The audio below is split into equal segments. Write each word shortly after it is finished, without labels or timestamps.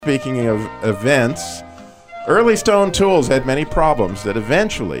speaking of events, early stone tools had many problems that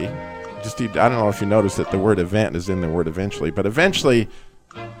eventually, I don't know if you noticed that the word event is in the word eventually, but eventually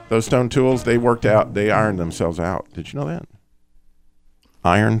those stone tools, they ironed themselves out. Did you know that?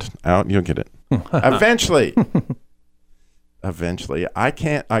 Ironed out, you'll get it. Eventually, I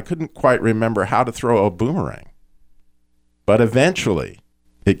couldn't quite remember how to throw a boomerang, but eventually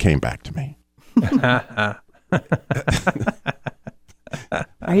it came back to me.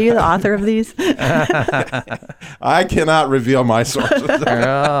 Are you the author of these? I cannot reveal my sources.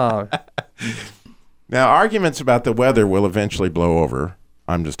 Oh. Now, arguments about the weather will eventually blow over.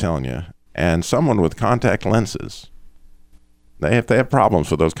 I'm just telling you. And someone with contact lenses, if they have problems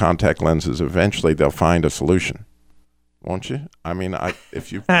with those contact lenses, eventually they'll find a solution. Won't you? I mean,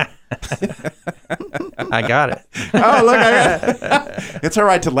 if you... I got it. Oh, look, it's all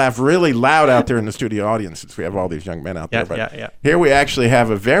right to laugh really loud out there in the studio audience since we have all these young men out there. Yeah. Here we actually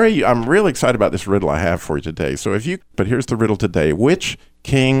have I'm really excited about this riddle I have for you today. But here's the riddle today. Which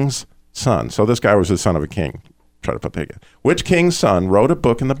king's son, so this guy was the son of a king. Try to put that again. Which king's son wrote a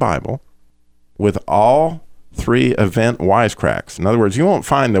book in the Bible with all 3 event wisecracks? In other words, you won't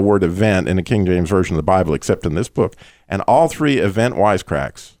find the word event in a King James version of the Bible except in this book. And all 3 event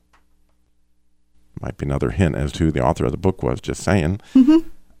wisecracks. Might be another hint as to who the author of the book was, just saying. Mm-hmm.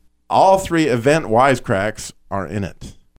 All 3 event wisecracks are in it.